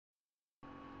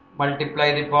multiply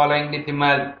the following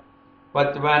decimals.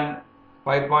 First one,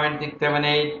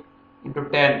 5.678 into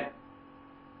 10.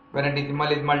 When a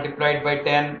decimal is multiplied by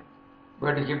 10, we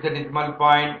have to shift the decimal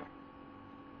point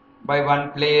by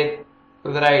one place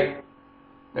to the right.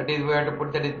 That is, we have to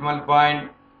put the decimal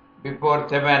point before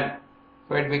 7.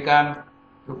 So it becomes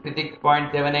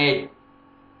 56.78.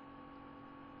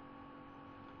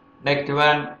 Next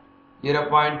one,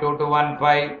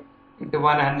 0.2215 into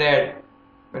 100.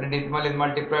 When a decimal is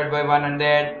multiplied by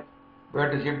 100, we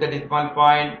have to shift the decimal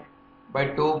point by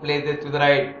two places to the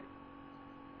right.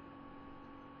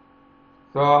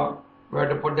 So we have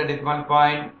to put the decimal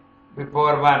point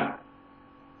before 1.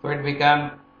 So it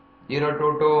becomes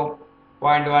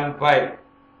 022.15.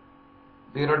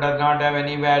 0 does not have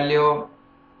any value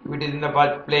if it is in the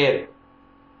first place.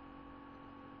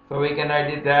 So we can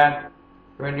write this as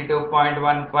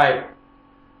 22.15.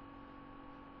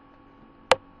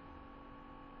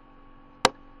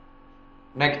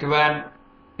 Next one,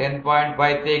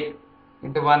 10.56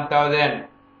 into 1000.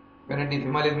 When a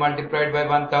decimal is multiplied by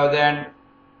 1000,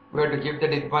 we have to shift the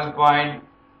decimal point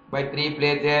by three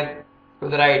places to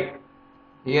the right.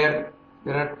 Here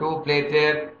there are two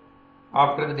places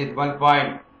after the decimal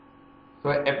point.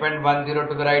 So append 10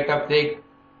 to the right of 6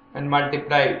 and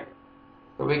multiply.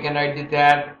 So we can write this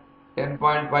as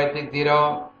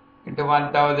 10.560 into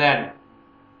 1000.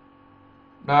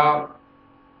 Now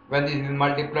when this is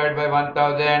multiplied by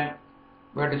 1000,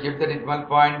 we have to shift the decimal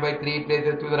point by three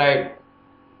places to the right.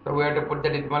 So we have to put the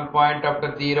decimal point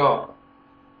after 0.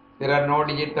 There are no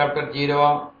digits after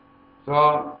 0,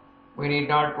 so we need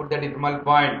not put the decimal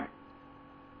point.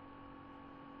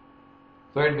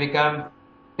 So it becomes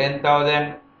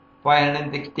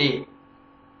 10,560.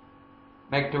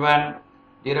 Next one,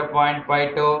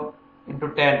 0.52 into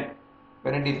 10.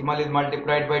 When a decimal is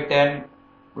multiplied by 10,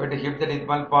 we have to shift the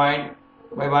decimal point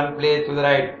by one place to the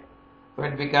right. So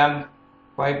it becomes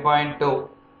 5.2.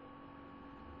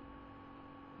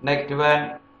 Next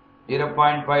one,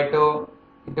 0.52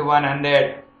 into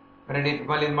 100. When a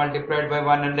decimal is multiplied by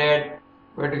 100,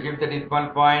 we have to shift the decimal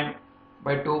point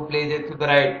by two places to the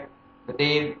right. That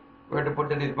is, we have to put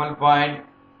the decimal point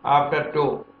after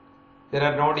 2. There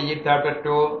are no digits after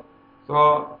 2,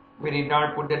 so we need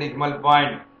not put the decimal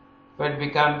point. So it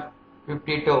becomes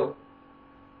 52.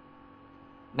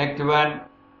 Next one,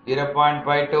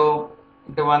 0.52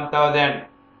 into 1000.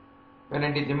 When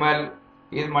a decimal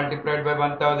is multiplied by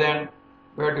 1000,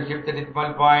 we have to shift the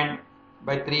decimal point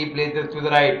by three places to the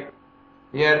right.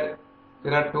 Here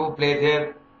there are two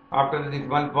places after the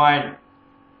decimal point.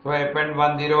 So append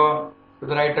 10 to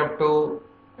the right of 2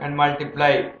 and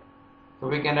multiply. So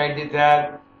we can write this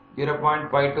as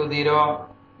 0.520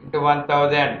 into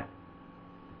 1000.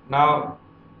 Now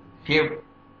shift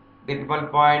decimal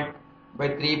point by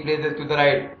three places to the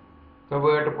right. So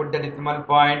we have to put the decimal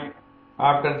point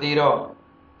after 0.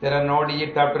 There are no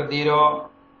digits after 0,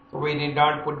 so we need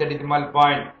not put the decimal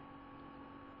point.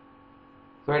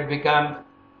 So it becomes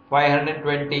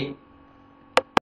 520.